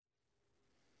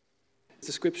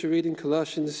The scripture reading,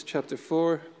 Colossians chapter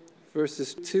 4,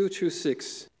 verses 2 through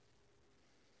 6.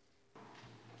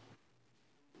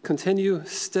 Continue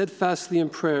steadfastly in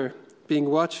prayer, being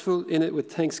watchful in it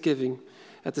with thanksgiving.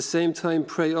 At the same time,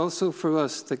 pray also for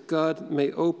us, that God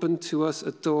may open to us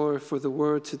a door for the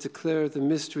word to declare the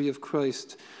mystery of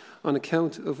Christ, on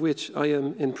account of which I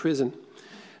am in prison,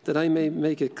 that I may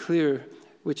make it clear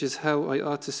which is how I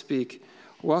ought to speak.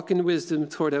 Walk in wisdom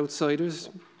toward outsiders,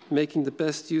 making the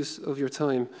best use of your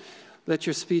time. Let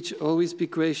your speech always be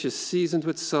gracious, seasoned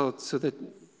with salt, so that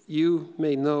you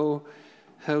may know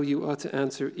how you ought to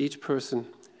answer each person.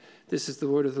 This is the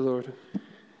word of the Lord.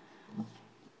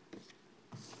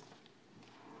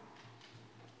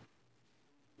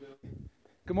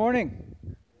 Good morning.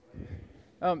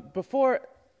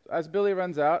 As Billy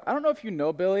runs out, I don't know if you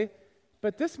know Billy,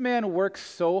 but this man works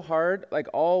so hard, like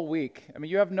all week. I mean,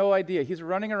 you have no idea. He's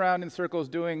running around in circles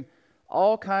doing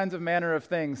all kinds of manner of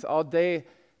things all day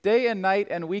and night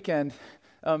and weekend.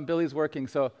 Billy's working,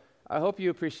 so I hope you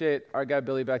appreciate our guy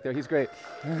Billy back there. He's great.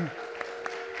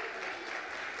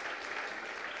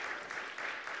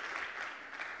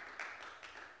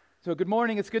 So good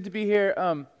morning. It's good to be here.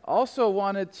 Also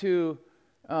wanted to,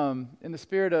 in the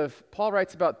spirit of, Paul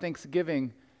writes about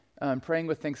Thanksgiving, praying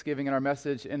with Thanksgiving in our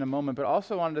message in a moment, but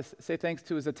also wanted to say thanks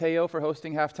to Zateo for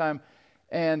hosting halftime.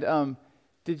 And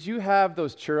did you have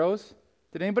those churros?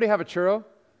 Did anybody have a churro?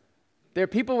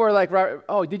 People were like,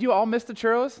 oh, did you all miss the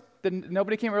churros?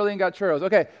 Nobody came early and got churros.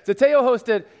 Okay, Zateo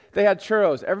hosted, they had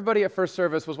churros. Everybody at first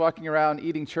service was walking around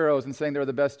eating churros and saying they were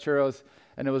the best churros,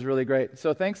 and it was really great.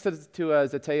 So thanks to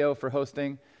Zateo for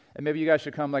hosting, and maybe you guys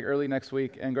should come like early next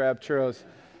week and grab churros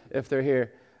if they're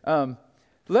here. I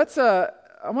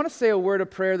want to say a word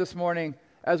of prayer this morning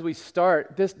as we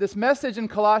start. This message in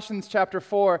Colossians chapter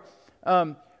 4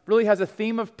 really has a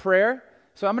theme of prayer.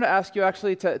 So I'm going to ask you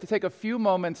actually to take a few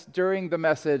moments during the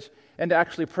message and to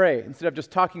actually pray instead of just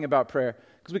talking about prayer.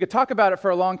 Because we could talk about it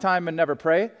for a long time and never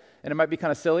pray, and it might be kind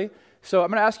of silly. So I'm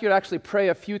going to ask you to actually pray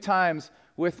a few times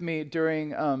with me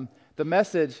during the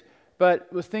message.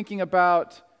 But was thinking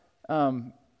about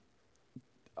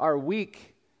our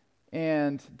week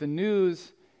and the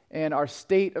news and our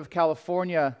state of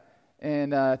California,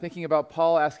 and thinking about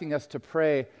Paul asking us to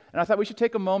pray. And I thought we should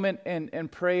take a moment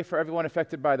and pray for everyone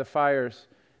affected by the fires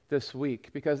this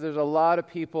week, because there's a lot of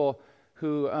people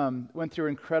who went through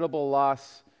incredible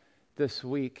loss this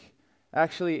week.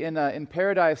 Actually, in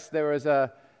Paradise, there was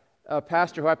a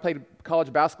pastor who I played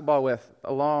college basketball with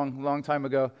a long time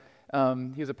ago.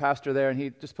 He was a pastor there, and he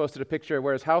just posted a picture of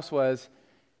where his house was.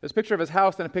 There's a picture of his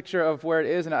house and a picture of where it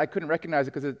is, and I couldn't recognize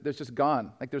it because it's just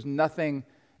gone. Like there's nothing.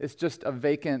 It's just a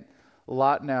vacant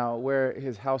lot now where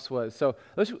his house was. So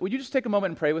would you just take a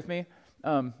moment and pray with me?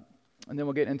 And then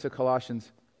we'll get into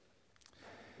Colossians.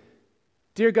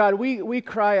 Dear God, we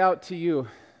cry out to you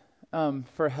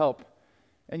for help.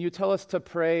 And you tell us to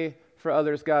pray for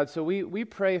others, God. So we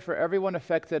pray for everyone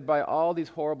affected by all these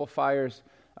horrible fires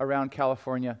around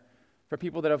California. For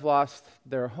people that have lost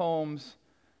their homes,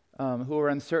 who are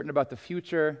uncertain about the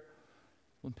future,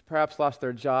 perhaps lost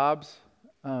their jobs.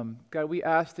 God, we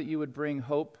ask that you would bring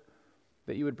hope,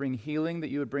 that you would bring healing, that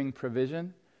you would bring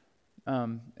provision.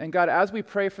 And God, as we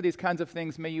pray for these kinds of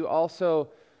things, may you also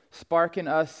spark in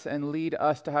us and lead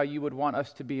us to how you would want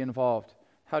us to be involved.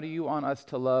 How do you want us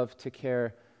to love, to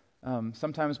care?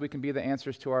 Sometimes we can be the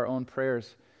answers to our own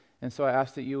prayers. And so I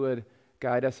ask that you would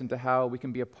guide us into how we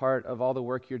can be a part of all the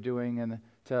work you're doing and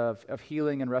of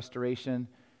healing and restoration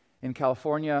in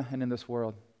California and in this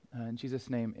world. In Jesus'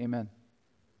 name, amen.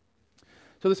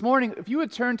 So this morning, if you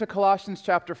would turn to Colossians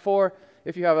chapter 4,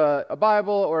 if you have a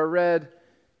Bible or a red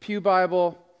pew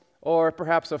Bible or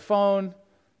perhaps a phone,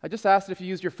 I just asked that if you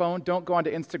use your phone, don't go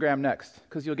onto Instagram next,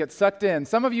 because you'll get sucked in.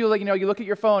 Some of you, you look at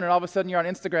your phone and all of a sudden you're on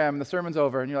Instagram and the sermon's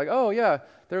over and you're like, oh yeah,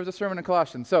 there was a sermon in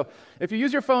Colossians. So if you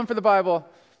use your phone for the Bible,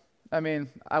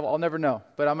 I'll never know,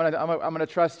 but I'm gonna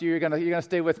trust you. You're gonna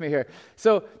stay with me here.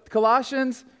 So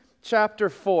Colossians chapter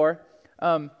 4.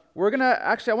 I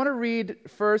want to read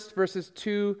first verses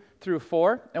 2 through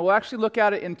 4, and we'll actually look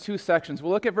at it in two sections.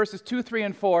 We'll look at verses 2, 3,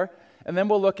 and 4, and then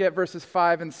we'll look at verses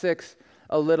 5 and 6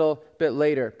 a little bit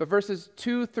later. But verses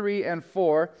 2, 3, and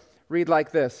 4 read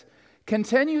like this.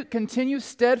 Continue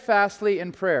steadfastly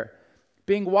in prayer,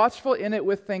 being watchful in it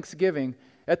with thanksgiving.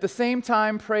 At the same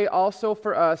time, pray also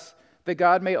for us, that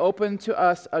God may open to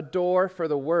us a door for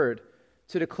the word,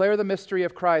 to declare the mystery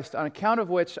of Christ, on account of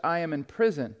which I am in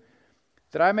prison,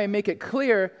 that I may make it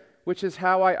clear which is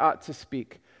how I ought to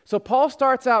speak. So Paul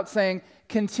starts out saying,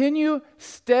 continue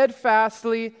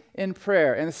steadfastly in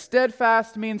prayer. And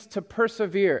steadfast means to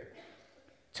persevere,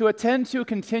 to attend to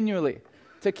continually.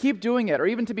 to keep doing it or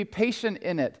even to be patient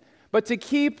in it, but to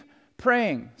keep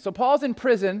praying. So Paul's in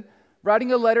prison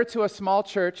writing a letter to a small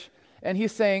church, and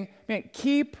he's saying, man,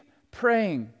 keep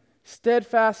praying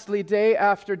steadfastly day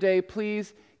after day.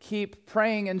 Please keep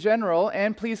praying in general,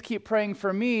 and please keep praying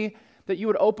for me that you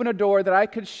would open a door that I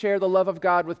could share the love of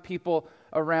God with people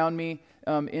around me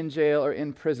in jail or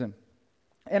in prison.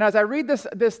 And as I read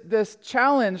this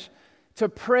challenge to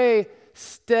pray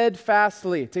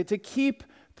steadfastly, to keep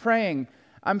praying,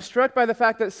 I'm struck by the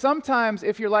fact that sometimes,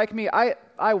 if you're like me,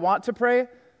 I want to pray.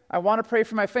 I want to pray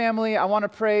for my family. I want to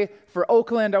pray for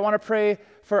Oakland. I want to pray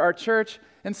for our church.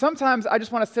 And sometimes I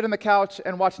just want to sit on the couch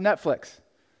and watch Netflix.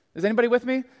 Is anybody with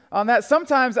me on that?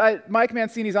 Sometimes, Mike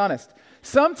Mancini's honest.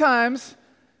 Sometimes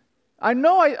I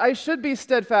know I should be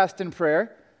steadfast in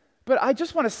prayer, but I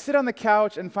just want to sit on the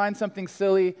couch and find something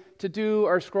silly to do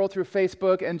or scroll through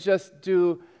Facebook and just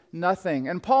do nothing.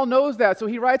 And Paul knows that, so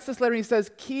he writes this letter and he says,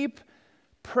 keep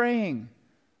praying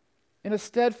in a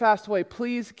steadfast way.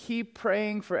 Please keep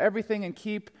praying for everything and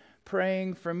keep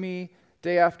praying for me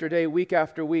day after day, week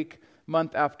after week,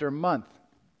 month after month.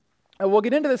 And we'll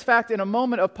get into this fact in a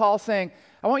moment of Paul saying,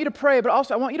 I want you to pray, but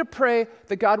also I want you to pray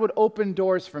that God would open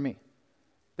doors for me.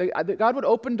 That God would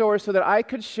open doors so that I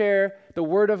could share the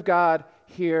Word of God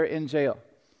here in jail.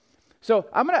 So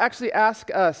I'm going to actually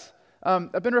ask us,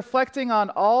 I've been reflecting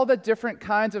on all the different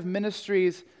kinds of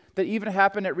ministries that even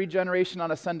happen at Regeneration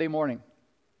on a Sunday morning.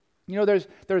 You know,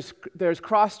 there's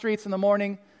cross streets in the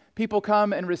morning. People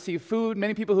come and receive food.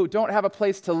 Many people who don't have a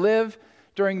place to live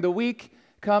during the week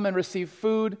come and receive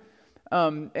food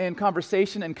and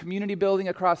conversation and community building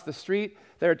across the street.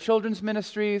 There are children's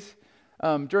ministries.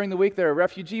 During the week, there are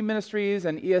refugee ministries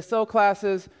and ESL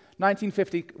classes.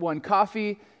 1951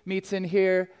 Coffee meets in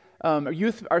here.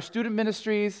 Our student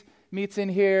ministries meets in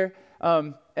here.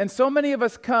 And so many of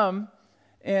us come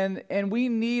and we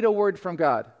need a word from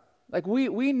God. Like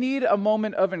we need a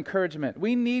moment of encouragement.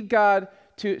 We need God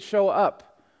to show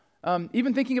up.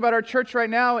 Even thinking about our church right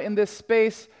now in this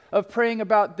space of praying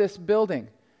about this building.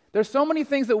 There's so many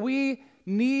things that we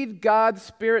need God's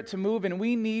Spirit to move in.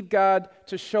 We need God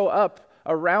to show up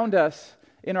around us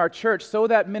in our church so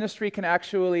that ministry can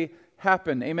actually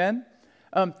happen. Amen?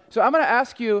 So I'm going to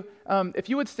ask you if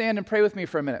you would stand and pray with me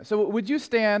for a minute. So would you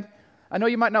stand? I know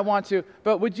you might not want to,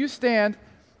 but would you stand?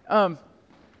 And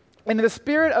in the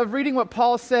spirit of reading what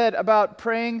Paul said about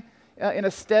praying in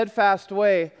a steadfast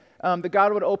way, that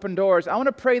God would open doors, I want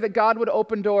to pray that God would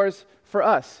open doors for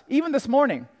us, even this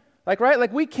morning.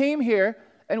 Like we came here,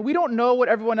 and we don't know what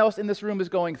everyone else in this room is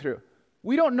going through.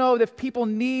 We don't know if people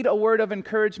need a word of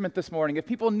encouragement this morning, if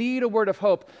people need a word of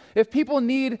hope, if people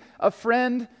need a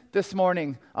friend this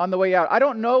morning on the way out. I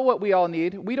don't know what we all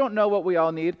need. We don't know what we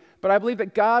all need, but I believe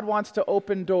that God wants to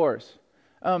open doors.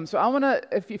 So I want to,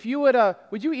 if you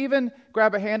would you even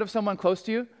grab a hand of someone close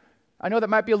to you? I know that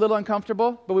might be a little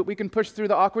uncomfortable, but we can push through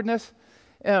the awkwardness.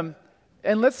 And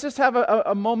let's just have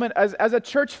a moment as a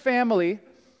church family,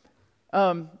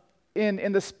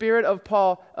 in the spirit of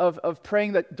Paul, of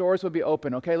praying that doors would be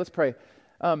open. Okay, let's pray.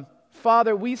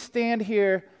 Father, we stand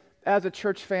here as a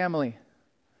church family,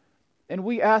 and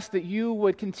we ask that you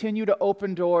would continue to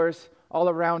open doors all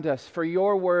around us for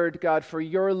your word, God, for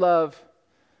your love,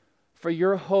 for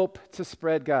your hope to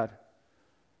spread, God.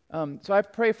 So I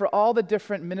pray for all the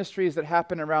different ministries that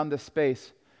happen around this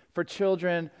space, for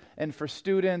children and for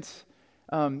students,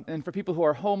 and for people who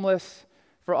are homeless,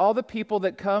 for all the people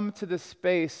that come to this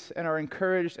space and are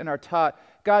encouraged and are taught.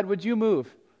 God, would you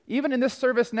move? Even in this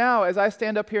service now, as I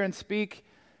stand up here and speak,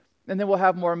 and then we'll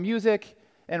have more music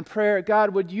and prayer,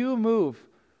 God, would you move?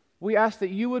 We ask that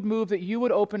you would move, that you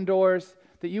would open doors,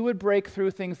 that you would break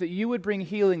through things, that you would bring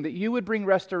healing, that you would bring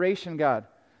restoration, God,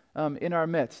 in our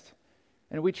midst.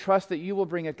 And we trust that you will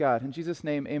bring it, God. In Jesus'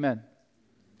 name, amen.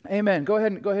 Amen. Go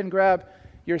ahead and grab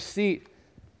your seat.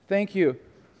 Thank you.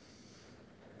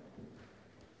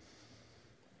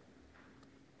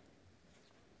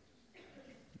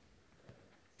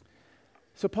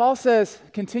 So Paul says,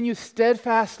 continue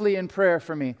steadfastly in prayer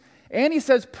for me. And he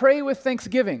says, pray with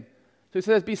thanksgiving. So he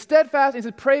says, be steadfast. And he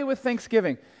says, pray with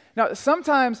thanksgiving. Now,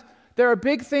 sometimes there are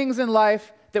big things in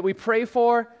life that we pray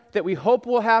for, that we hope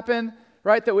will happen,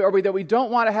 right? That we don't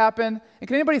want to happen. And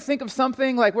can anybody think of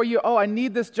something like where I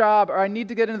need this job, or I need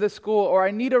to get into this school, or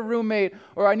I need a roommate,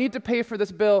 or I need to pay for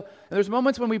this bill. And there's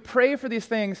moments when we pray for these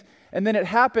things, and then it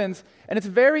happens, and it's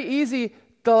very easy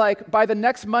to, by the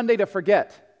next Monday to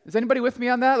forget. Is anybody with me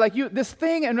on that? This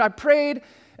thing, and I prayed,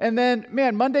 and then,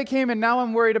 Monday came, and now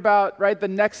I'm worried about, the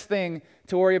next thing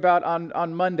to worry about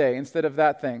on Monday instead of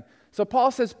that thing. So Paul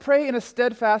says, pray in a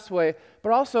steadfast way,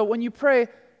 but also when you pray,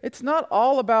 it's not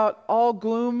all about all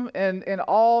gloom and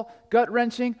all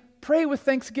gut-wrenching. Pray with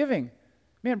thanksgiving.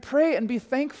 Man, pray and be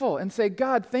thankful and say,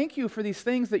 God, thank you for these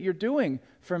things that you're doing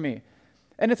for me.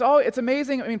 And it's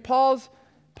amazing. I mean, Paul's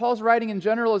writing in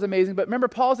general is amazing, but remember,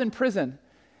 Paul's in prison,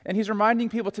 and he's reminding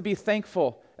people to be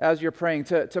thankful as you're praying,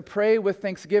 to pray with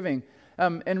thanksgiving.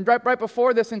 And right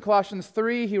before this in Colossians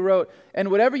 3, he wrote,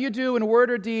 and whatever you do in word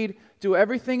or deed, do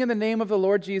everything in the name of the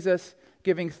Lord Jesus,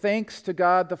 giving thanks to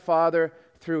God the Father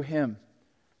through him.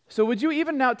 So would you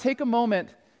even now take a moment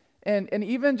and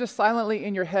even just silently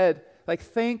in your head, like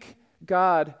thank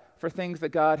God for things that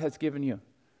God has given you?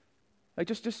 Like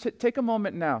just take a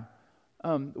moment now.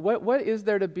 What is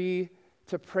there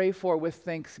to pray for with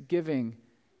thanksgiving,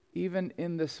 even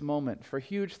in this moment? For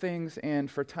huge things and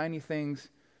for tiny things,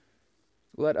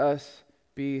 let us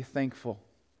be thankful.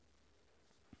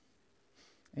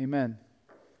 Amen.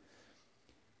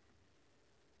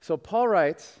 So Paul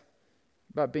writes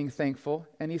about being thankful,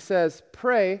 and he says,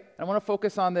 pray, I want to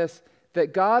focus on this,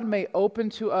 that God may open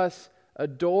to us a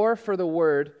door for the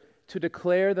word to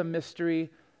declare the mystery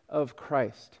of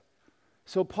Christ.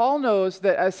 So Paul knows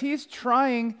that as he's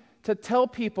trying to tell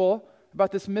people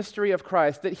about this mystery of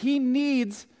Christ, that he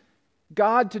needs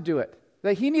God to do it,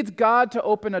 that he needs God to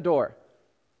open a door.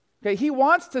 Okay, he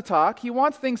wants to talk, he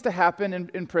wants things to happen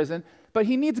in prison, but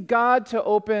he needs God to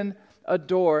open a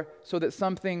door so that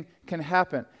something can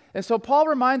happen. And so Paul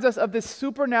reminds us of this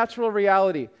supernatural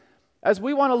reality. As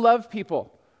we want to love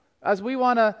people, as we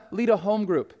want to lead a home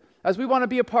group, as we want to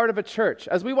be a part of a church,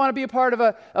 as we want to be a part of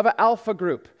an alpha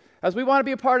group, as we want to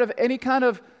be a part of any kind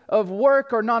of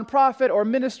work or nonprofit or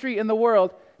ministry in the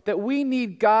world, that we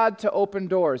need God to open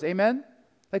doors. Amen?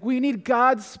 Like we need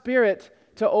God's Spirit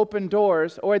to open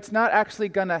doors, or it's not actually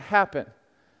going to happen.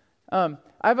 I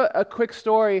have a quick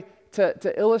story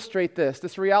to illustrate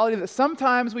this reality that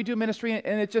sometimes we do ministry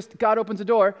and it just, God opens a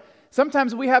door.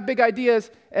 Sometimes we have big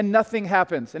ideas and nothing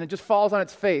happens and it just falls on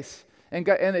its face and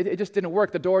it just didn't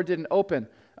work. The door didn't open.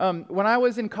 When I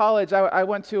was in college, I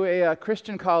went to a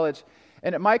Christian college,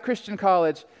 and at my Christian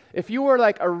college, if you were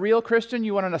like a real Christian,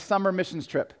 you went on a summer missions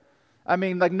trip. I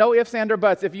mean, like no ifs, and or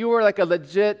buts. If you were like a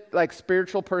legit like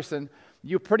spiritual person,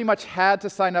 you pretty much had to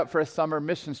sign up for a summer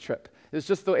missions trip. It's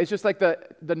just like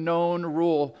the known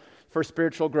rule for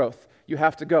spiritual growth. You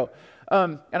have to go.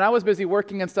 And I was busy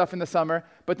working and stuff in the summer,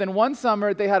 but then one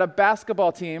summer they had a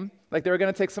basketball team, like they were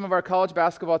going to take some of our college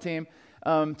basketball team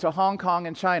to Hong Kong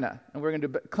and China, and we were going to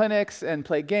do clinics and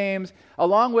play games,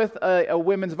 along with a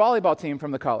women's volleyball team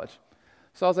from the college.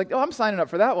 So I was like, I'm signing up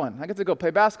for that one. I get to go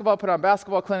play basketball, put on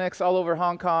basketball clinics all over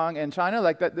Hong Kong and China,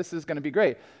 like that. This is going to be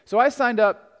great. So I signed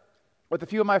up with a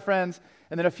few of my friends,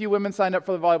 and then a few women signed up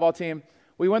for the volleyball team.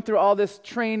 We went through all this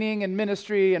training and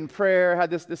ministry and prayer, had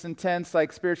this intense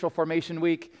like spiritual formation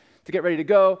week to get ready to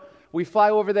go. We fly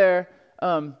over there.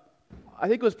 I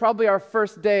think it was probably our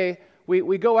first day.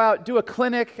 We go out, do a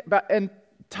clinic, and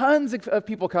tons of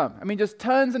people come. I mean, just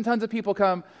tons and tons of people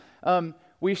come.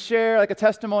 We share like a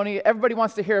testimony. Everybody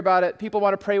wants to hear about it. People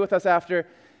want to pray with us after.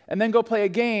 And then go play a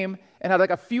game and have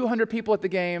like a few hundred people at the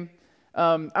game.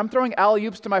 I'm throwing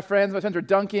alley-oops to my friends. My friends are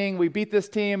dunking. We beat this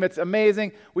team. It's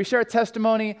amazing. We share a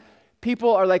testimony.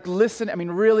 People are like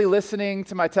really listening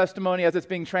to my testimony as it's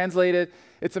being translated.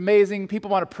 It's amazing. People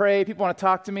want to pray. People want to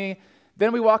talk to me.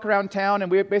 Then we walk around town,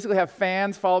 and we basically have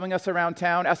fans following us around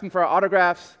town, asking for our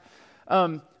autographs,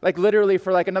 like literally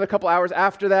for like another couple hours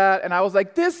after that. And I was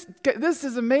like, this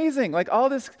is amazing. Like all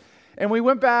this. And we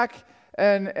went back,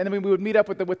 and then we would meet up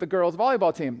with the girls'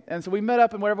 volleyball team. And so we met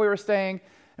up in wherever we were staying.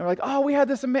 And we're like, oh, we had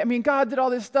this, God did all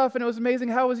this stuff, and it was amazing.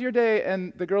 How was your day?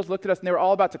 And the girls looked at us, and they were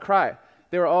all about to cry.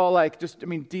 They were all like,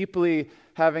 deeply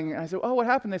having, and I said, oh, what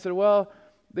happened? They said, well,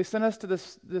 they sent us to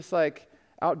this like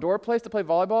outdoor place to play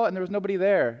volleyball, and there was nobody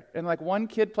there. And like one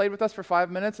kid played with us for 5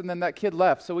 minutes, and then that kid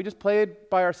left. So we just played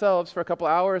by ourselves for a couple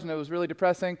hours, and it was really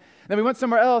depressing. And then we went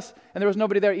somewhere else, and there was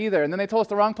nobody there either. And then they told us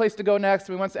the wrong place to go next,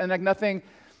 and we went, and like nothing.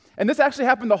 And this actually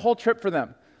happened the whole trip for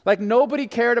them. Like nobody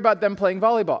cared about them playing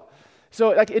volleyball.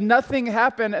 So like nothing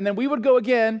happened, and then we would go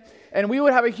again, and we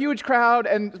would have a huge crowd,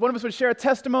 and one of us would share a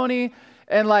testimony,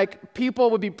 and like people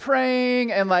would be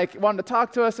praying and like wanting to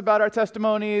talk to us about our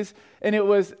testimonies, and it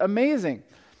was amazing.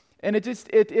 And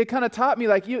it kind of taught me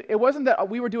like it wasn't that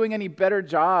we were doing any better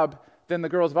job than the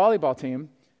girls' volleyball team.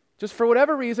 Just for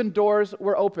whatever reason, doors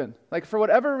were open. Like for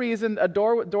whatever reason,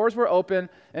 doors were open,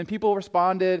 and people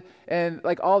responded, and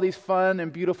like all these fun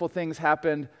and beautiful things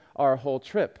happened our whole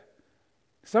trip.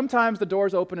 Sometimes the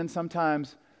doors open and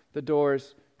sometimes the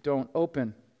doors don't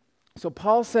open. So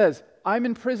Paul says, I'm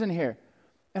in prison here,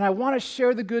 and I want to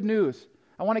share the good news.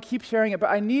 I want to keep sharing it,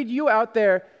 but I need you out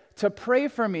there to pray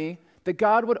for me that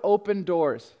God would open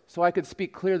doors so I could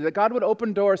speak clearly, that God would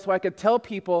open doors so I could tell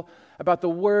people about the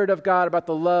Word of God, about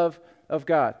the love of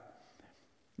God.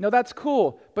 No, that's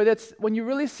cool, but it's when you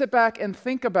really sit back and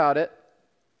think about it,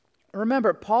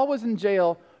 remember, Paul was in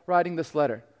jail writing this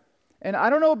letter. And I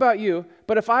don't know about you,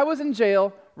 but if I was in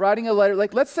jail writing a letter,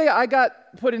 like let's say I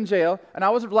got put in jail and I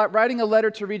was writing a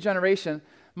letter to Regeneration,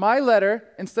 my letter,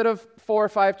 instead of 4 or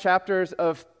 5 chapters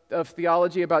of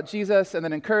theology about Jesus and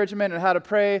then encouragement and how to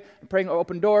pray, and praying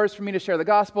open doors for me to share the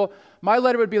gospel, my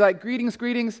letter would be like,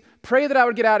 greetings, pray that I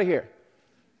would get out of here.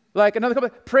 Like another couple,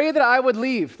 pray that I would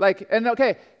leave.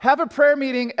 Have a prayer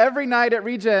meeting every night at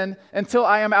Regen until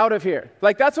I am out of here.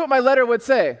 Like that's what my letter would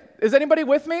say. Is anybody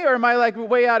with me, or am I like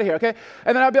way out of here? Okay,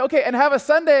 and then I'd be okay. And have a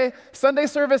Sunday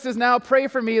service is now pray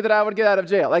for me that I would get out of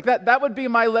jail. Like that would be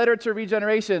my letter to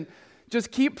Regeneration.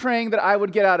 Just keep praying that I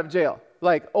would get out of jail.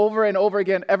 Like over and over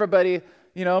again, everybody,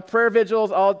 prayer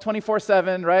vigils all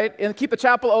 24/7, right? And keep the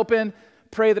chapel open.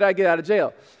 Pray that I get out of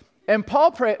jail. And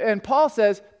Paul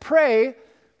says, pray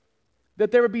that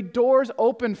there would be doors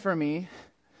open for me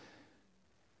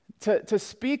to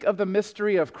speak of the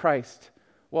mystery of Christ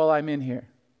while I'm in here.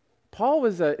 Paul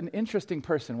was an interesting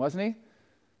person, wasn't he?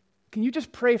 Can you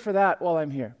just pray for that while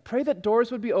I'm here? Pray that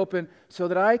doors would be open so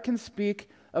that I can speak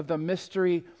of the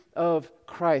mystery of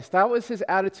Christ. That was his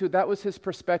attitude. That was his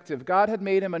perspective. God had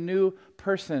made him a new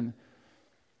person.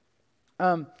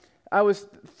 I was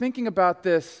thinking about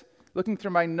this, looking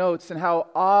through my notes, and how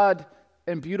odd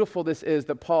and beautiful this is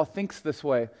that Paul thinks this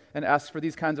way and asks for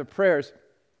these kinds of prayers.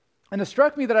 And it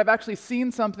struck me that I've actually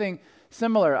seen something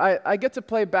similar. I get to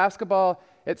play basketball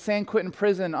at San Quentin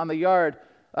Prison on the yard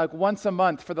like once a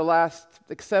month for the last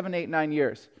 7, 8, 9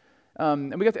 years.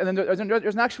 And then there's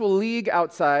an actual league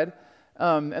outside,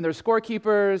 and there's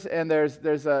scorekeepers, and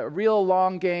there's a real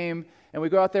long game, and we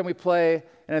go out there and we play,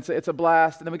 and it's a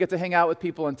blast, and then we get to hang out with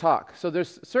people and talk. So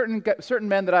there's certain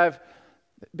men that I've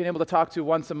been able to talk to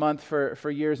once a month for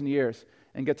years and years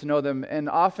and get to know them. And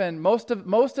often, most of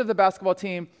the basketball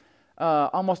team,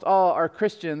 almost all are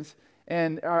Christians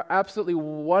and are absolutely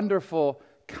wonderful,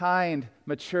 kind,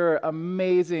 mature,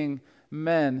 amazing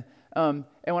men. And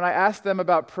when I ask them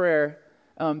about prayer,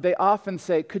 they often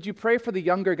say, could you pray for the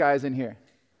younger guys in here?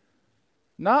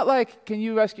 Not like, can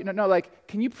you rescue, no, like,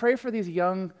 can you pray for these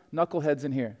young knuckleheads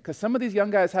in here? Because some of these young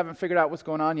guys haven't figured out what's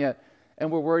going on yet,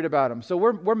 and we're worried about them. So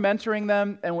we're mentoring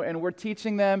them, and we're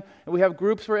teaching them, and we have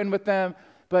groups we're in with them,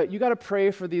 but you got to pray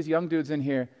for these young dudes in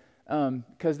here,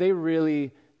 because they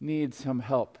really need some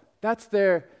help. That's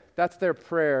their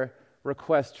prayer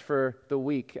request for the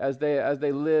week as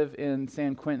they live in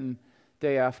San Quentin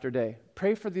day after day.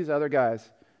 Pray for these other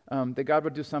guys, that God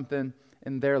would do something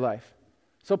in their life.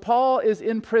 So Paul is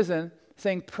in prison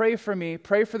saying, pray for me,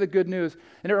 pray for the good news.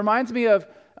 And it reminds me of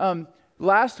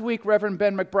last week Reverend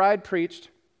Ben McBride preached,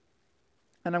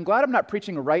 and I'm glad I'm not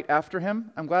preaching right after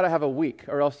him. I'm glad I have a week,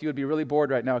 or else you would be really bored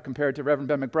right now compared to Reverend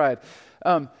Ben McBride.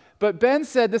 But Ben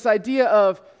said this idea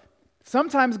of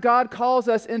sometimes God calls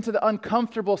us into the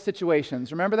uncomfortable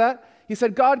situations. Remember that? He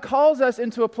said God calls us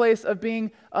into a place of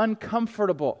being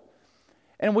uncomfortable.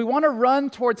 And we want to run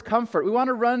towards comfort. We want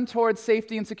to run towards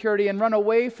safety and security and run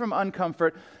away from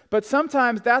uncomfort. But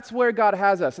sometimes that's where God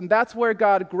has us, and that's where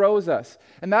God grows us.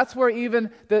 And that's where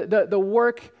even the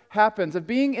work happens, of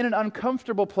being in an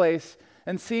uncomfortable place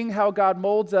and seeing how God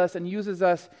molds us and uses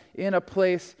us in a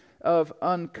place of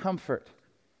uncomfort.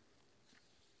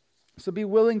 So be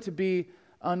willing to be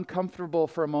uncomfortable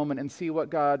for a moment and see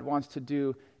what God wants to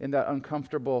do in that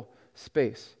uncomfortable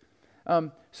space.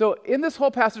 So in this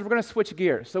whole passage, we're going to switch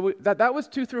gears. So that was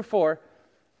 2 through 4,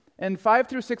 and 5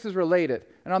 through 6 is related.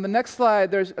 And on the next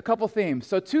slide, there's a couple themes.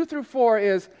 So 2 through 4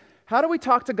 is, how do we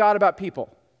talk to God about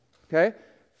people? Okay?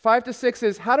 5 to 6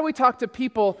 is, how do we talk to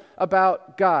people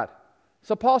about God?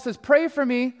 So Paul says, pray for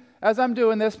me as I'm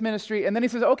doing this ministry. And then he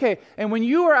says, okay, and when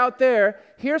you are out there,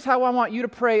 here's how I want you to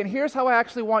pray, and here's how I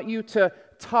actually want you to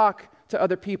talk to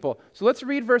other people. So let's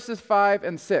read verses 5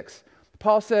 and 6.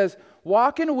 Paul says,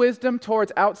 walk in wisdom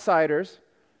towards outsiders,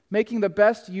 making the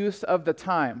best use of the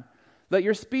time. Let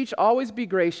your speech always be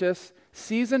gracious,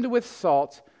 seasoned with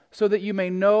salt, so that you may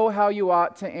know how you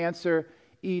ought to answer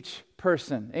each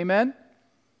person. Amen?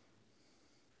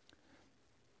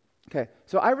 Okay,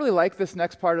 so I really like this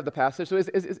next part of the passage. So is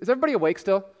everybody awake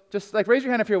still? Just like raise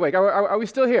your hand if you're awake. Are we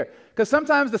still here? Because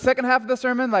sometimes the second half of the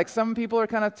sermon, like some people are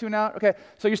kind of tuned out. Okay,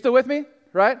 so you're still with me,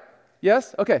 right?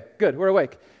 Yes? Okay, good, we're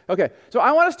awake. Okay, so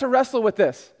I want us to wrestle with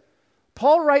this.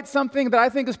 Paul writes something that I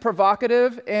think is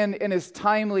provocative and is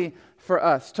timely for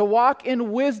us. To walk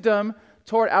in wisdom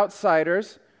toward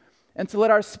outsiders and to let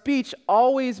our speech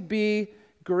always be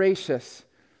gracious.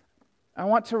 I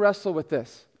want to wrestle with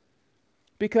this.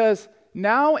 because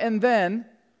now and then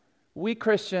we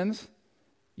Christians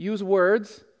use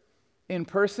words in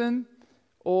person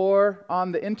or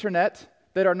on the internet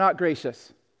that are not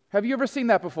gracious. Have you ever seen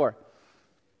that before?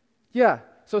 Yeah.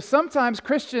 So sometimes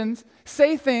Christians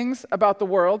say things about the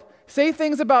world, say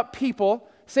things about people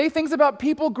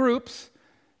groups,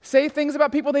 say things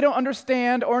about people they don't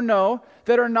understand or know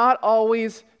that are not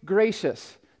always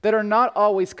gracious, that are not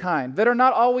always kind, that are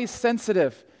not always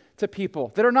sensitive to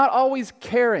people, that are not always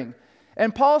caring.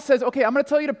 And Paul says, okay, I'm going to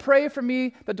tell you to pray for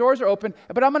me, the doors are open,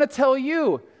 but I'm going to tell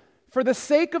you, for the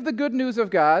sake of the good news of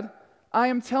God, I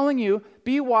am telling you,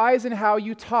 be wise in how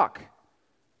you talk.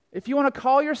 If you want to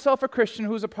call yourself a Christian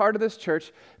who's a part of this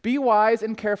church, be wise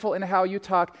and careful in how you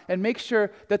talk and make sure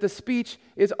that the speech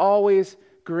is always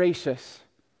gracious.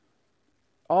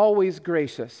 Always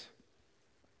gracious.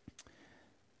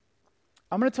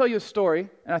 I'm going to tell you a story,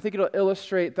 and I think it'll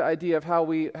illustrate the idea of how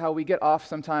we get off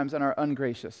sometimes and are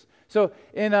ungracious. So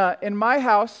in my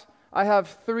house, I have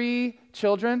 3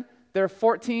 children. They're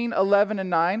 14, 11, and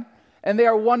 9, and they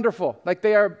are wonderful. Like,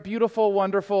 they are beautiful,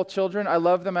 wonderful children. I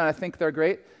love them, and I think they're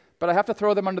great. But I have to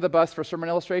throw them under the bus for sermon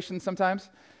illustrations sometimes.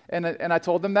 And I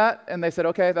told them that, and they said,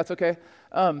 okay, that's okay.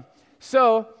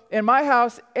 So in my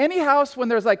house, any house when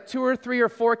there's like 2 or 3 or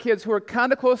 4 kids who are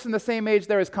kind of close in the same age,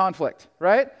 there is conflict,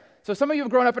 right? So some of you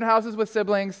have grown up in houses with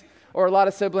siblings or a lot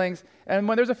of siblings, and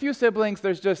when there's a few siblings,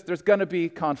 there's going to be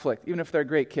conflict, even if they're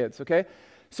great kids, okay?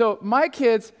 So my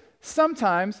kids,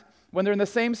 sometimes, when they're in the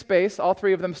same space, all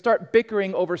 3 of them start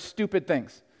bickering over stupid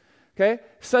things, okay?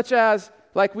 Such as,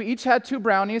 like, we each had 2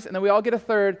 brownies, and then we all get a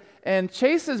third, and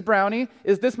Chase's brownie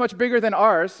is this much bigger than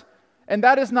ours, and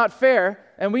that is not fair,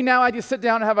 and we now had to sit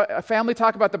down and have a family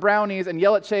talk about the brownies and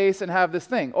yell at Chase and have this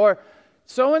thing. Or,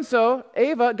 so-and-so,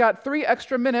 Ava, got 3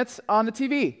 extra minutes on the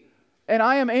TV, and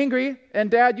I am angry,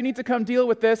 and Dad, you need to come deal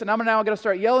with this, and I'm now going to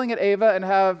start yelling at Ava and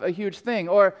have a huge thing.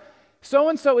 Or,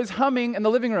 so-and-so is humming in the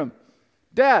living room.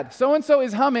 Dad, so-and-so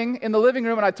is humming in the living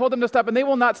room, and I told them to stop, and they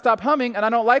will not stop humming, and I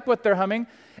don't like what they're humming.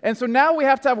 And so now we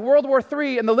have to have World War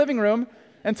III in the living room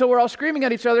until we're all screaming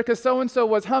at each other because so-and-so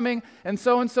was humming, and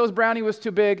so-and-so's brownie was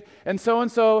too big, and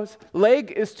so-and-so's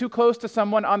leg is too close to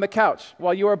someone on the couch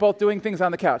while you are both doing things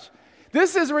on the couch.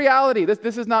 This is reality.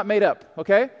 This is not made up,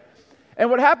 okay? And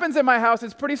what happens in my house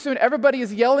is pretty soon everybody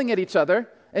is yelling at each other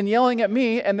and yelling at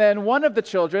me, and then one of the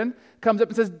children comes up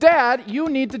and says, Dad, you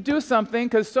need to do something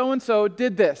because so-and-so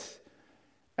did this.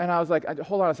 And I was like,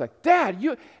 hold on a sec. Dad,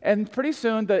 you... And pretty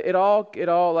soon, it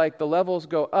all like, the levels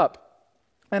go up.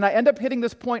 And I end up hitting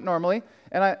this point normally,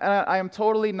 and I am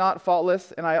totally not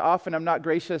faultless, and I often am not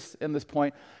gracious in this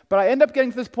point. But I end up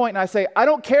getting to this point, and I say, I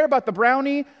don't care about the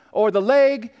brownie, or the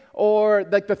leg, or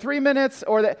like the 3 minutes,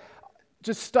 or the...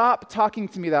 Just stop talking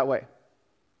to me that way.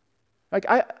 Like,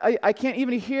 I can't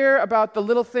even hear about the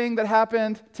little thing that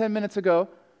happened 10 minutes ago,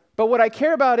 but what I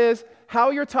care about is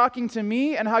how you're talking to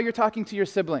me and how you're talking to your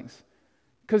siblings.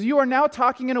 Because you are now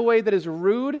talking in a way that is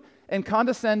rude and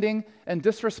condescending and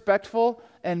disrespectful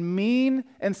and mean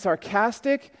and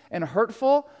sarcastic and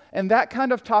hurtful, and that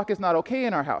kind of talk is not okay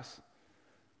in our house.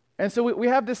 And so we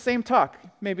have this same talk,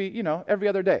 maybe, every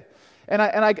other day. And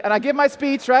I give my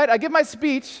speech, right? I give my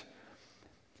speech,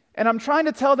 and I'm trying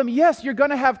to tell them, yes, you're going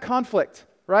to have conflict,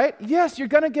 right? Yes, you're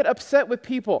going to get upset with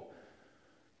people.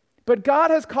 But God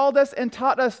has called us and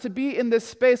taught us to be in this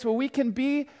space where we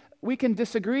can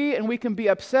disagree and we can be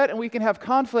upset and we can have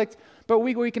conflict, but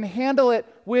we can handle it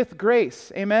with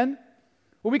grace. Amen?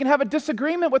 Where we can have a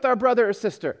disagreement with our brother or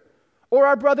sister, or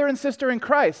our brother and sister in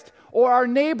Christ, or our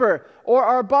neighbor, or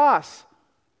our boss,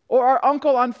 or our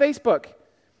uncle on Facebook.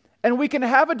 And we can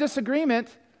have a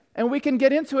disagreement and we can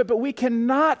get into it, but we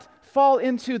cannot fall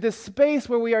into this space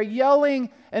where we are yelling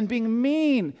and being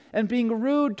mean and being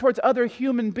rude towards other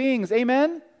human beings.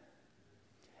 Amen?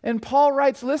 And Paul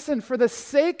writes, listen, for the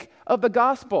sake of the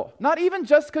gospel, not even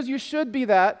just because you should be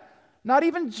that, not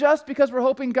even just because we're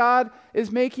hoping God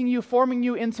is forming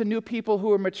you into new people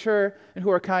who are mature and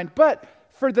who are kind, but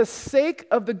for the sake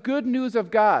of the good news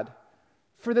of God,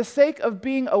 for the sake of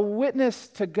being a witness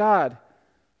to God,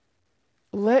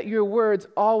 let your words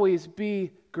always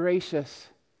be gracious.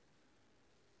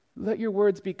 Let your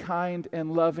words be kind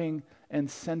and loving and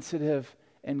sensitive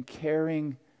and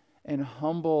caring and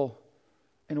humble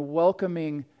and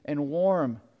welcoming and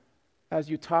warm as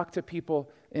you talk to people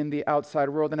in the outside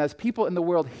world. And as people in the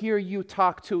world hear you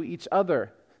talk to each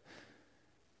other,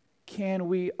 can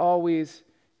we always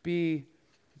be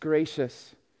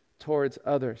gracious towards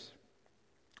others?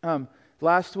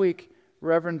 Last week,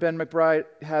 Reverend Ben McBride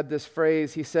had this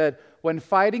phrase. He said, when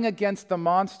fighting against the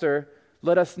monster,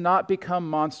 let us not become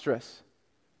monstrous.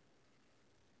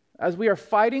 As we are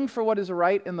fighting for what is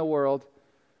right in the world,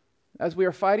 as we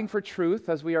are fighting for truth,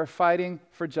 as we are fighting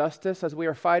for justice, as we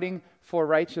are fighting for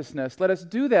righteousness. Let us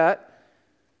do that,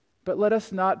 but let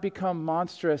us not become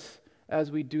monstrous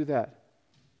as we do that.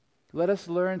 Let us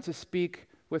learn to speak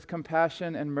with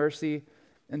compassion and mercy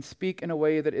and speak in a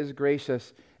way that is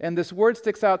gracious. And this word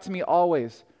sticks out to me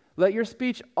always. Let your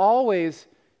speech always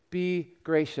be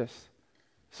gracious.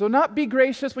 So not be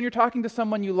gracious when you're talking to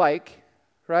someone you like,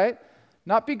 right?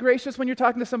 Not be gracious when you're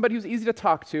talking to somebody who's easy to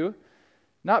talk to.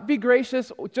 Not be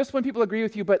gracious just when people agree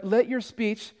with you, but let your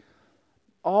speech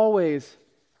always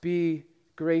be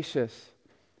gracious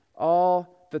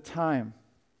all the time.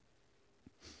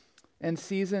 And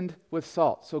seasoned with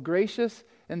salt. So gracious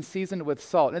and seasoned with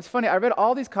salt. And it's funny, I read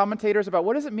all these commentators about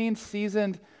what does it mean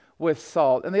seasoned with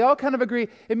salt? And they all kind of agree.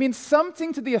 It means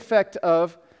something to the effect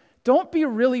of, don't be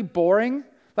really boring.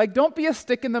 Like, don't be a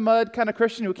stick in the mud kind of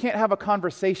Christian who can't have a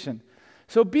conversation.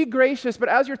 So be gracious, but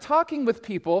as you're talking with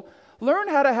people, learn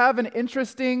how to have an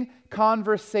interesting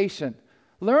conversation.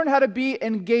 Learn how to be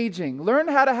engaging. Learn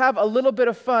how to have a little bit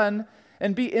of fun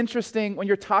and be interesting when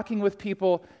you're talking with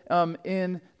people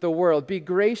in the world. Be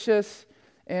gracious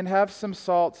and have some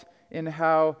salt in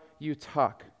how you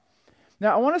talk.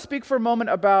 Now, I want to speak for a moment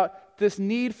about this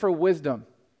need for wisdom.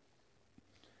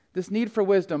 This need for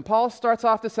wisdom. Paul starts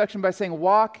off this section by saying,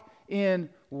 walk in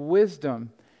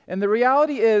wisdom. And the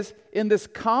reality is, in this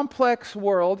complex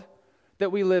world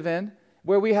that we live in,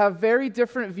 where we have very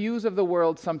different views of the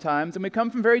world sometimes, and we come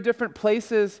from very different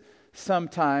places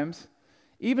sometimes,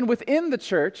 even within the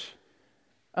church,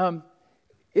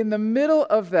 in the middle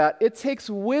of that, it takes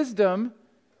wisdom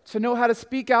to know how to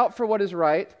speak out for what is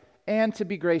right and to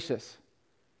be gracious.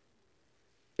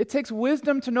 It takes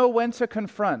wisdom to know when to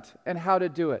confront and how to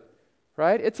do it,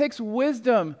 right? It takes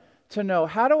wisdom to know,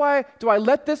 do I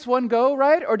let this one go,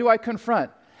 right? Or do I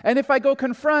confront? And if I go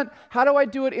confront, how do I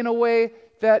do it in a way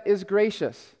that is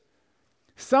gracious?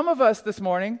 Some of us this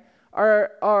morning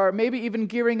are maybe even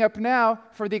gearing up now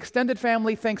for the extended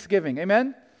family Thanksgiving,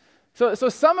 amen? So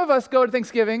some of us go to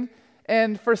Thanksgiving,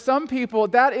 and for some people,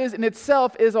 that is in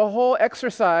itself is a whole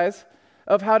exercise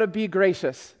of how to be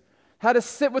gracious. How to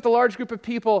sit with a large group of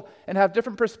people and have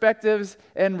different perspectives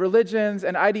and religions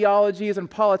and ideologies and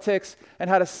politics, and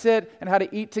how to sit and how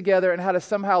to eat together and how to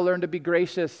somehow learn to be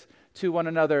gracious to one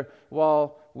another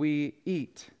while we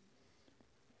eat.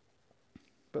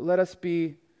 But let us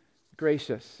be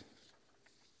gracious.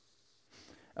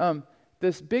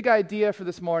 This big idea for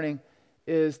this morning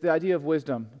is the idea of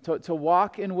wisdom. To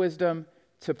walk in wisdom,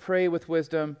 to pray with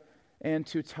wisdom, and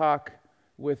to talk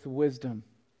with wisdom.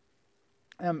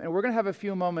 And we're going to have a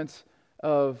few moments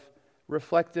of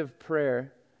reflective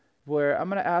prayer where I'm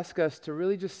going to ask us to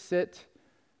really just sit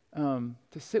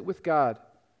with God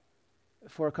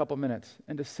for a couple minutes,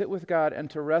 and to sit with God and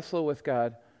to wrestle with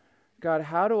God. God,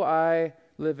 how do I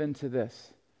live into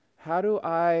this? How do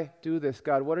I do this,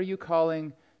 God? What are you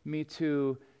calling me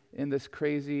to in this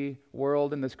crazy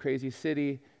world, in this crazy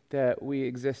city that we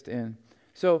exist in?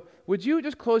 So would you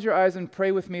just close your eyes and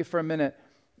pray with me for a minute?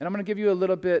 And I'm going to give you a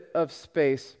little bit of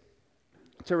space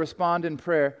to respond in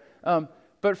prayer.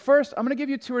 But first, I'm going to give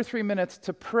you 2 or 3 minutes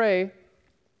to pray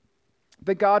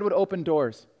that God would open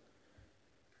doors.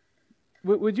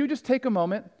 Would you just take a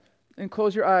moment and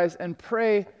close your eyes and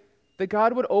pray that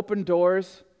God would open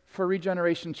doors for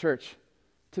Regeneration Church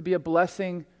to be a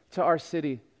blessing to our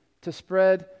city, to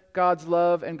spread God's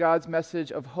love and God's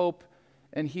message of hope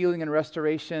and healing and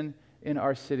restoration in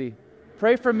our city.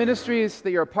 Pray for ministries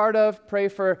that you're a part of. Pray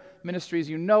for ministries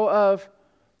you know of.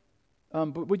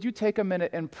 But would you take a minute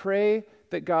and pray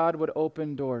that God would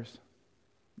open doors?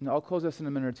 And I'll close this in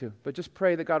a minute or two. But just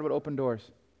pray that God would open doors.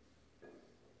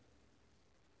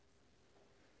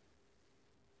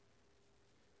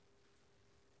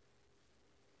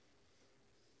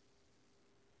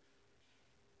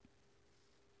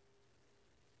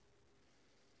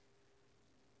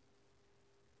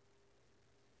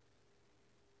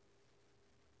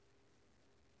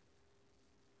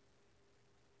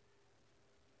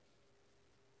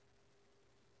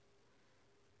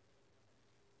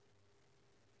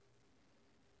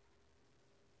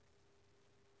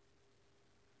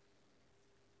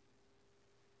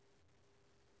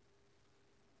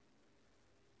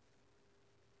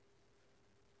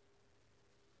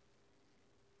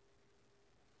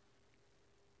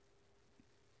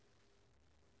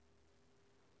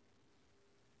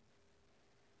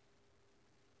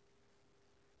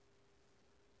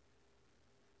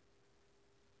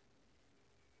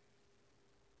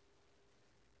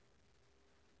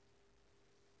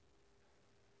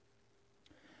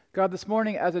 God, this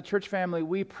morning as a church family,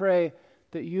 we pray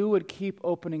that you would keep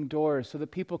opening doors so that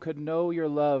people could know your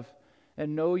love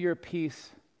and know your peace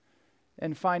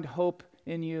and find hope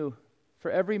in you. For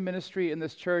every ministry in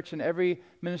this church and every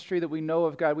ministry that we know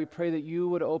of, God, we pray that you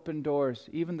would open doors,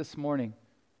 even this morning.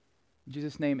 In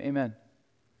Jesus' name, amen.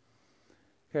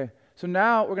 Okay, so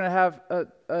now we're going to have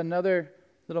another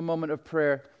little moment of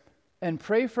prayer and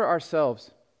pray for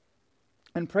ourselves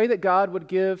and pray that God would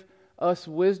give us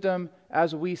wisdom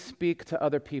as we speak to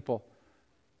other people,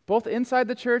 both inside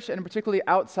the church and particularly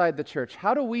outside the church.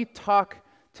 How do we talk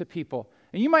to people?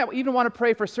 And you might even want to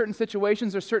pray for certain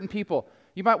situations or certain people.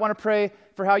 You might want to pray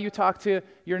for how you talk to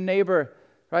your neighbor,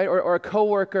 right? Or a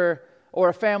coworker, or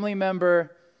a family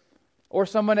member, or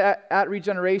someone at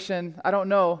Regeneration. I don't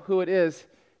know who it is,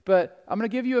 but I'm going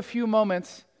to give you a few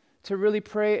moments to really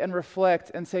pray and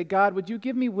reflect and say, God, would you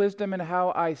give me wisdom in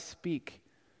how I speak?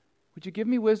 Would you give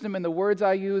me wisdom in the words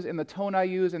I use, in the tone I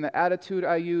use, in the attitude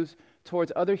I use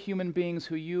towards other human beings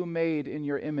who you made in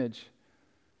your image?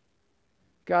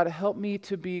 God, help me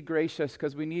to be gracious,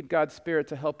 because we need God's Spirit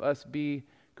to help us be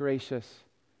gracious.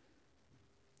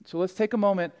 So let's take a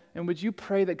moment, and would you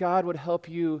pray that God would help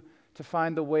you to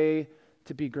find the way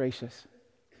to be gracious?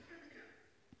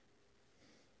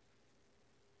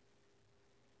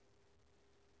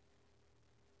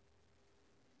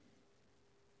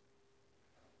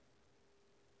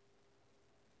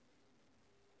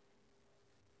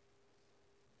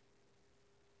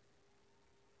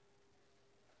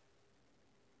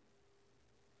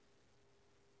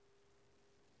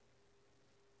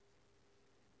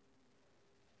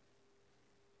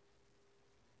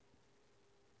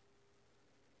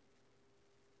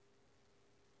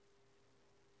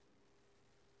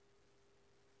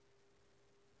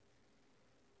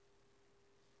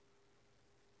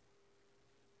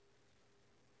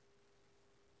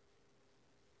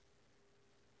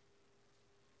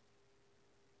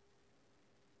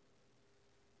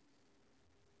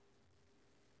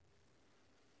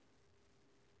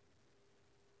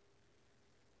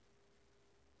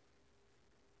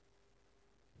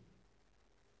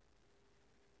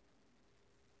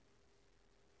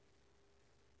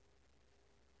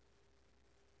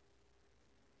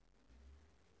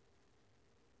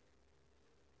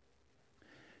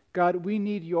 God, we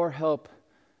need your help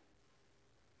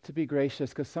to be gracious,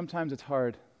 because sometimes it's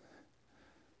hard.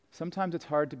 Sometimes it's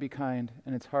hard to be kind,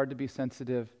 and it's hard to be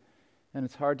sensitive, and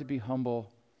it's hard to be humble,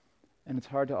 and it's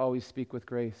hard to always speak with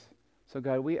grace. So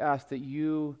God, we ask that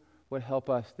you would help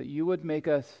us, that you would make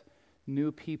us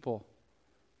new people,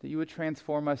 that you would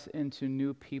transform us into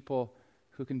new people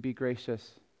who can be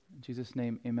gracious. In Jesus'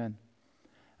 name, amen.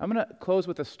 I'm going to close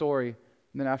with a story,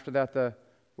 and then after that, the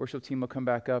worship team will come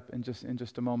back up in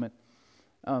just a moment.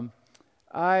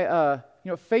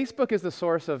 Facebook is the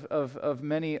source of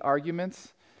many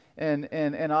arguments,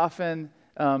 and often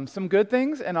some good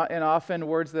things, and often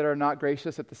words that are not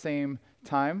gracious at the same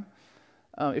time,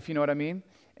 if you know what I mean.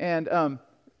 And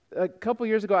a couple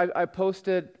years ago, I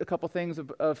posted a couple things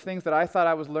of things that I thought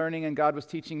I was learning and God was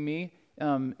teaching me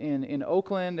in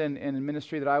Oakland and in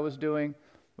ministry that I was doing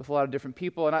with a lot of different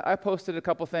people. And I posted a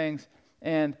couple things,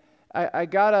 and I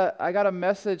got a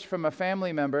message from a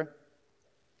family member,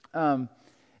 and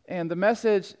the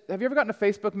message. Have you ever gotten a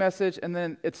Facebook message and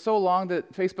then it's so long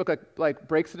that Facebook like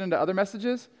breaks it into other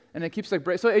messages, and it keeps so it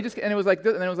was like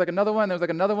this, and then it was like another one. There was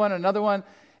like another one,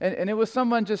 and it was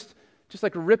someone just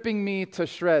like ripping me to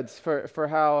shreds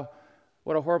for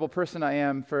what a horrible person I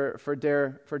am for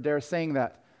dare saying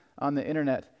that on the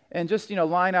internet, and just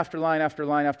line after line after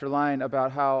line after line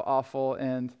about how awful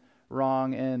and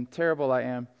wrong and terrible I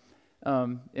am.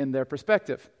 In their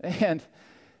perspective. And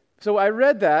so I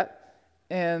read that,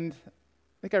 and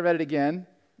I think I read it again,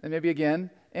 and maybe again,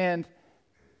 and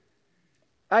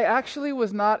I actually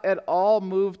was not at all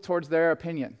moved towards their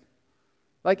opinion.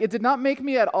 Like, it did not make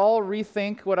me at all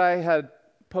rethink what I had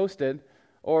posted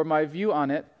or my view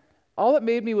on it. All it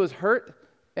made me was hurt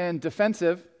and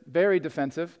defensive, very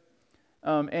defensive,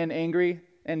 and angry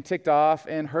and ticked off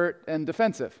and hurt and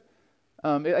defensive.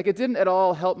 It didn't at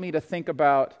all help me to think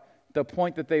about the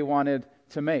point that they wanted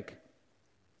to make.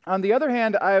 On the other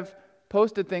hand, I've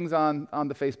posted things on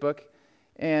the Facebook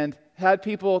and had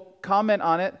people comment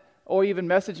on it or even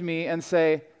message me and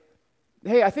say,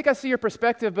 hey, I think I see your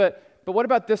perspective, but what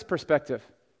about this perspective?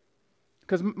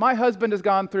 Because my husband has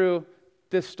gone through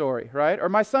this story, right? Or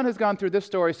my son has gone through this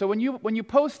story. So when you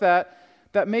post that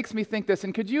makes me think this.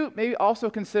 And could you maybe also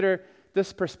consider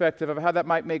this perspective of how that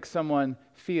might make someone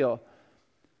feel?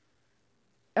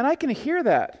 And I can hear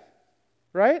that.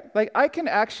 Right? Like, I can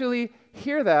actually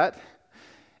hear that,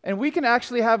 and we can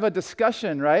actually have a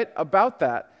discussion, right, about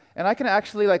that. And I can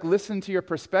actually listen to your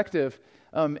perspective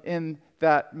in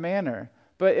that manner.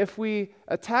 But if we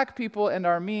attack people and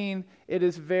are mean, it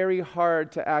is very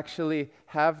hard to actually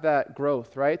have that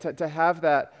growth, right? To have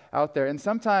that out there. And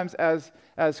sometimes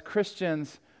as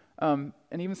Christians, and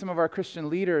even some of our Christian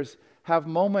leaders, have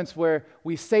moments where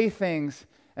we say things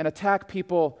and attack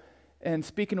people and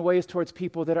speak in ways towards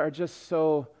people that are just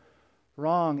so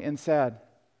wrong and sad.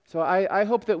 So I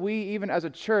hope that we, even as a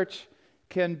church,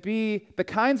 can be the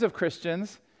kinds of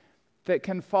Christians that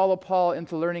can follow Paul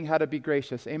into learning how to be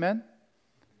gracious. Amen?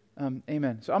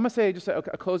 Amen. So I'm going to say just a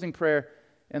closing prayer,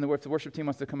 and if the worship team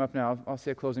wants to come up now, I'll say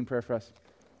a closing prayer for us.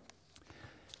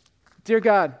 Dear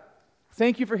God,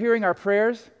 thank you for hearing our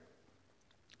prayers.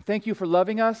 Thank you for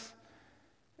loving us.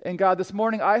 And God, this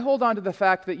morning I hold on to the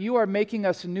fact that you are making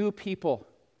us new people.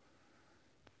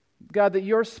 God, that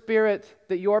your Spirit,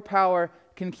 that your power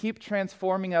can keep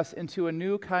transforming us into a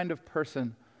new kind of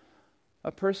person.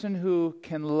 A person who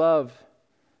can love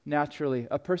naturally.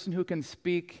 A person who can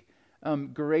speak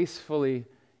gracefully,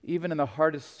 even in the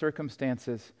hardest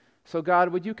circumstances. So God,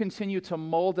 would you continue to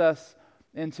mold us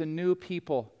into new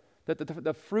people, that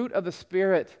the fruit of the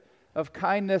Spirit, of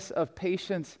kindness, of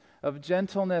patience, of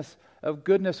gentleness, of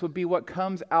goodness would be what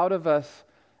comes out of us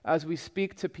as we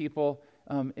speak to people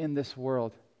in this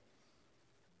world.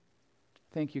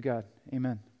 Thank you, God.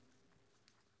 Amen.